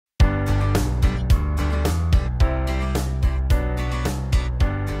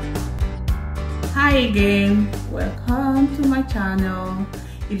Hi again, welcome to my channel.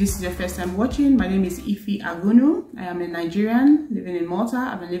 If this is your first time watching, my name is Iphy. I am a Nigerian living in Malta.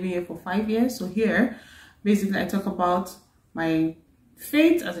 I've been living here for 5 years. So here basically I talk about my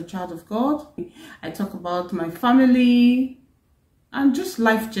faith as a child of God. I talk about my family and just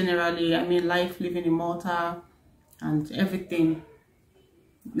life generally. I mean, life living in Malta and everything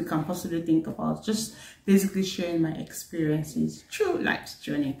you can possibly think about. Just basically sharing my experiences through life's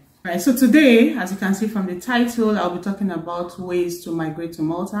journey. Right, so today, as you can see from the title, I'll be talking about ways to migrate to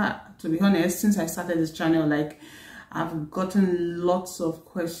Malta. To be honest, since I started this channel, I've gotten lots of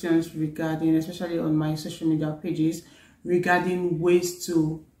questions regarding, especially on my social media pages, regarding ways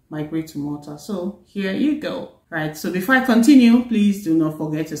to migrate to Malta. So here you go. Right, so before I continue, please do not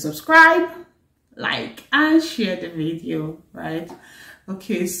forget to subscribe, like, and share the video. Right.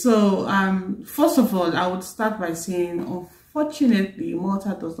 Okay, so first of all, I would start by saying, unfortunately,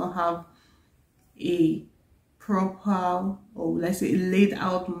 Malta does not have a proper, or let's say a laid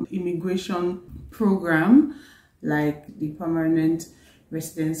out immigration program like the permanent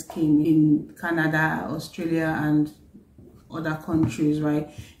residence scheme in Canada, Australia, and other countries, right?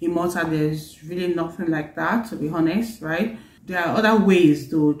 In Malta, there's really nothing like that, to be honest, right? There are other ways,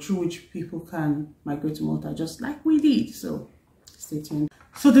 though, through which people can migrate to Malta, just like we did. So stay tuned.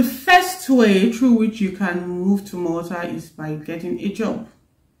 So the first way through which you can move to Malta is by getting a job.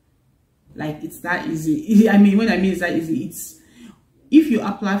 Like, it's that easy. I mean, when I mean it's that easy, it's if you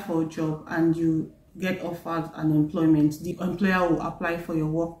apply for a job and you get offered an employment, the employer will apply for your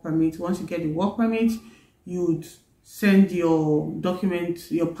work permit. Once you get the work permit, you would send your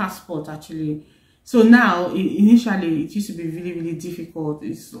document, your passport actually. So now, initially, it used to be really difficult.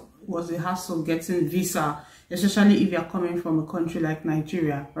 It was a hassle getting visa, especially if you're coming from a country like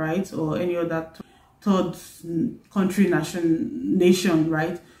Nigeria, right? Or any other third country nation,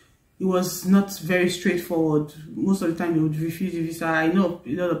 right? It was not very straightforward. Most of the time, they would refuse the visa. I know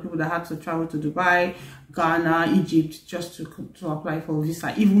a lot of people that had to travel to Dubai, Ghana, Egypt, just to apply for a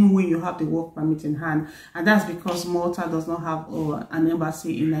visa, even when you have the work permit in hand. And that's because Malta does not have an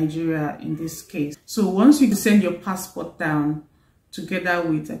embassy in Nigeria in this case. So once you send your passport down, together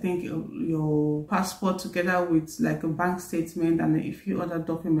with, I think, your passport together with like a bank statement and a few other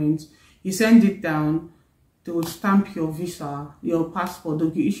documents, you send it down, they will stamp your visa, your passport,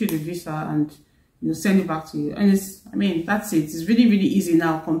 they'll issue the visa and they'll send it back to you. And it's, I mean, that's it. It's really easy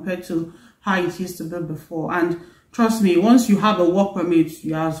now compared to how it used to be before. And trust me, once you have a work permit,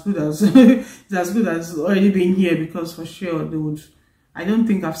 you're as good as it's as good as already being here, because for sure they would. I don't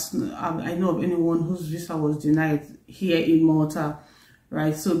think I know of anyone whose visa was denied here in Malta,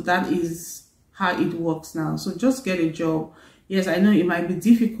 right? So that is how it works now. So just get a job. Yes, I know it might be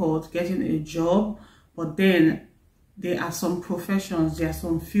difficult getting a job, but then there are some professions, there are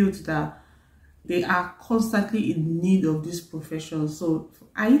some fields that they are constantly in need of this profession. So for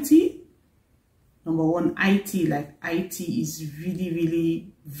IT, number one, IT, like IT is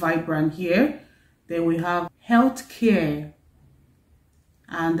really vibrant here. Then we have healthcare,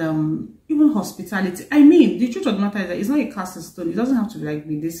 and even hospitality. I mean, the truth of the matter is that it's not a cast in stone. It doesn't have to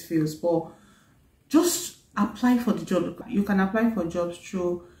be this fields, but just apply for the job. You can apply for jobs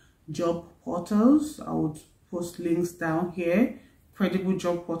through job portals. I would post links down here, credible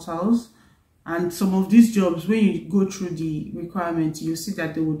job portals. And some of these jobs, when you go through the requirements, you see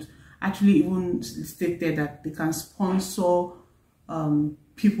that they would actually even state there that they can sponsor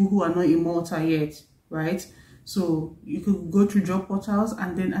people who are not in Malta yet, right? So you could go through job portals.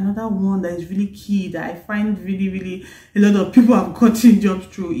 And then another one that is really key that I find really a lot of people have gotten jobs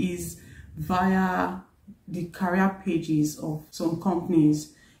through is via the career pages of some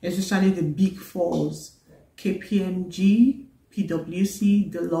companies, especially the big fours, KPMG,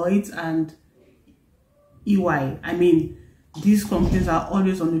 PwC, Deloitte, and EY. I mean, these companies are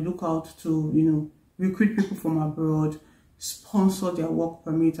always on the lookout to, you know, recruit people from abroad, sponsor their work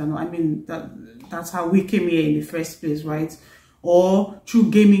permit, and I mean that's how we came here in the first place, right? Or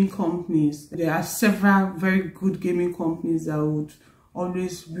through gaming companies. There are several very good gaming companies that would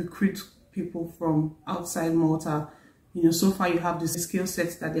always recruit people from outside Malta. You know, so far you have the skill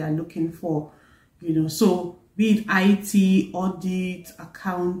sets that they are looking for, you know. So be it IT, audit,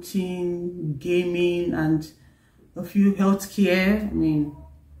 accounting, gaming, and a few healthcare. I mean,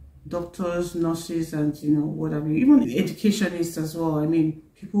 doctors, nurses, and you know, whatever, even educationists as well. I mean,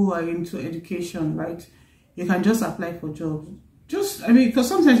 people who are into education, right? You can just apply for jobs. Just, I mean, because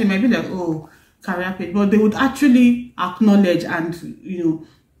sometimes it might be like, oh, career page, but they would actually acknowledge and, you know,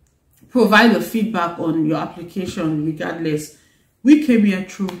 provide a feedback on your application regardless. We came here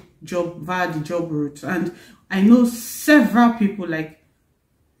through job, via the job route, and I know several people, like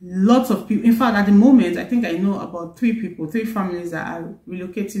lots of people. In fact, at the moment, I think I know about 3 families that are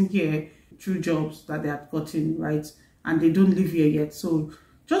relocating here through jobs that they have gotten, right? And they don't live here yet. So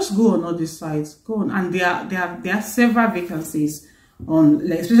just go on all these sites, go on, and there are several vacancies on,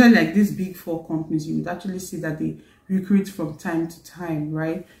 like, especially like these big 4 companies. You would actually see that they recruit from time to time,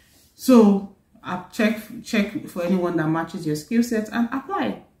 right? So check for anyone that matches your skill set and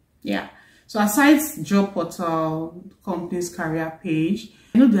apply. Yeah. So aside job portal, company's career page,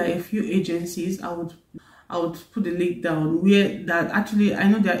 I know there are a few agencies. I would put the link down where that actually, I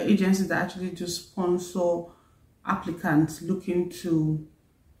know there are agencies that actually do sponsor applicants looking to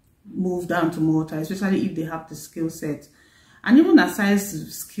move down to Malta, especially if they have the skill set. And even aside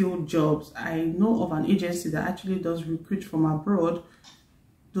skilled jobs, I know of an agency that actually does recruit from abroad,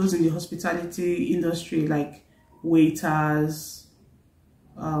 those in the hospitality industry, like waiters,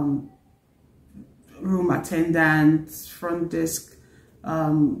 room attendants, front desk,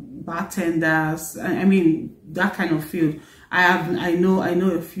 bartenders. I mean, that kind of field. I know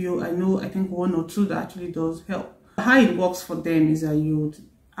a few. I think 1 or 2 that actually does help. How it works for them is that you would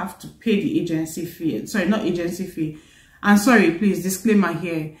have to pay the agency fee. Sorry, not agency fee. And sorry, please, disclaimer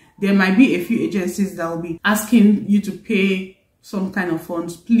here. There might be a few agencies that will be asking you to pay some kind of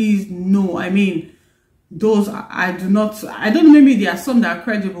funds. Please, no. I mean, those I don't know, maybe there are some that are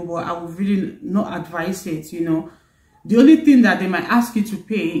credible, but I would really not advise it, you know. The only thing that they might ask you to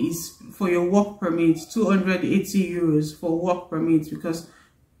pay is for your work permit, 280 euros for work permit, because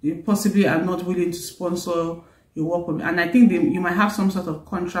they possibly are not willing to sponsor your work permit. And I think you might have some sort of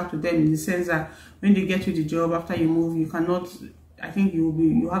contract with them, in the sense that when they get you the job after you move, you cannot, I think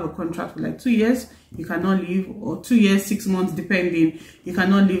you have a contract for like 2 years, you cannot leave, or 2 years, 6 months, depending. You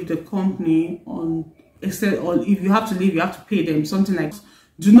cannot leave the company on, except, or if you have to leave, you have to pay them, something like.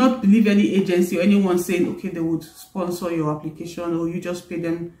 Do not believe any agency or anyone saying, okay, they would sponsor your application or you just pay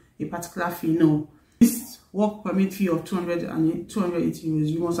them a particular fee. No. This work permit fee of 280 euros,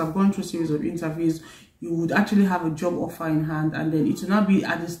 you must have gone through a series of interviews. You would actually have a job offer in hand, and then it will not be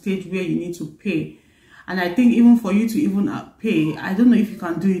at the stage where you need to pay. And I think even for you to even pay, I don't know if you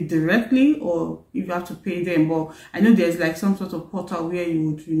can do it directly or if you have to pay them. But I know there's like some sort of portal where you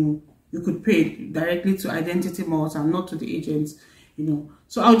would, you could pay directly to Identity Malta, not to the agents,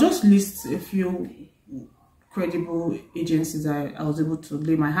 So I'll just list a few credible agencies that I was able to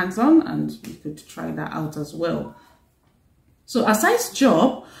lay my hands on, and you could try that out as well. So aside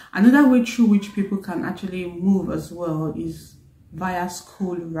job, another way through which people can actually move as well is via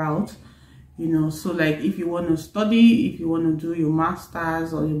school route. So like if you want to study, if you want to do your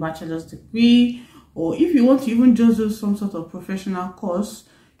master's or your bachelor's degree, or if you want to even just do some sort of professional course,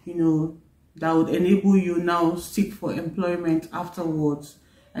 that would enable you now seek for employment afterwards.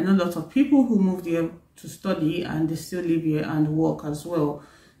 I know lots of people who moved here to study and they still live here and work as well.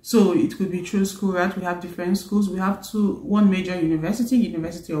 So it could be through school route. We have different schools. We have one major university,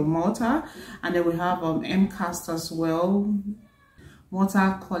 University of Malta, and then we have MCAST as well,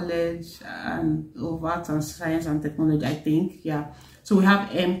 Malta College of Arts and Science and Technology, I think. Yeah. So we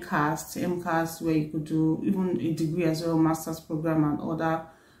have MCAST where you could do even a degree as well, master's program and other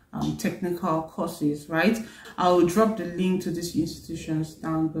technical courses, right? I'll drop the link to these institutions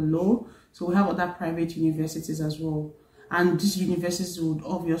down below. So we have other private universities as well, and these universities would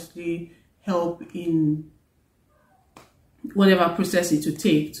obviously help in whatever process it to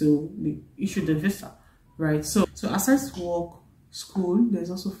take to issue the visa, right? So aside work, school,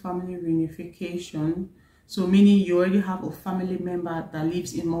 there's also family reunification. So meaning you already have a family member that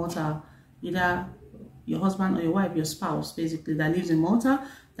lives in Malta, either your husband or your wife, your spouse, basically, that lives in Malta,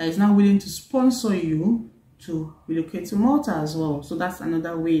 that is now willing to sponsor you to relocate to Malta as well. So that's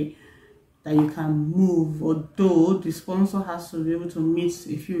another way that you can move, although the sponsor has to be able to meet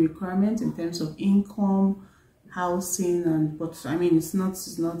a few requirements in terms of income, housing, but I mean, it's not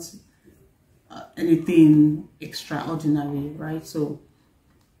anything extraordinary, right? So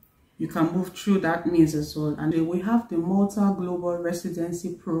you can move through that means as well. And then we have the Malta Global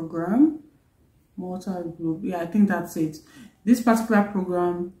Residency Program. Malta Global, yeah, I think that's it. This particular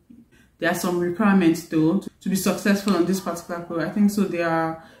program, there are some requirements though to be successful on this particular program. I think so.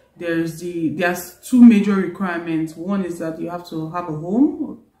 There's 2 major requirements. One is that you have to have a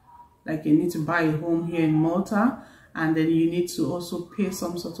home, like you need to buy a home here in Malta, and then you need to also pay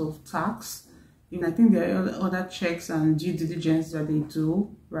some sort of tax. And I think there are other checks and due diligence that they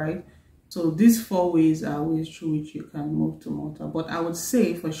do, right? So these 4 ways are ways through which you can move to Malta. But I would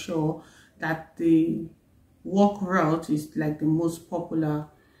say for sure that the work route is like the most popular.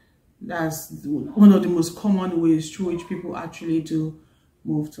 That's one of the most common ways through which people actually do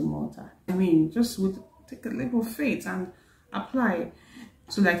move to Malta. I mean, just take a leap of faith and apply.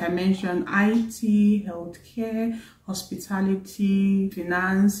 So like I mentioned, IT, healthcare, hospitality,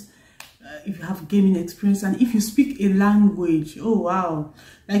 finance, if you have gaming experience, and if you speak a language, oh wow,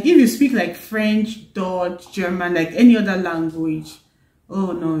 like if you speak like French, Dutch, German, like any other language,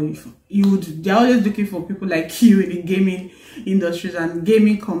 oh no, they're always looking for people like you in the gaming industries, and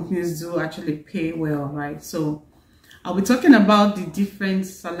gaming companies do actually pay well, right? So I'll be talking about the different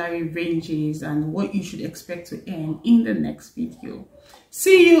salary ranges and what you should expect to earn in the next video.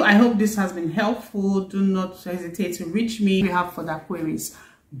 See you. I hope this has been helpful. Do not hesitate to reach me if you have further queries.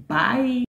 Bye.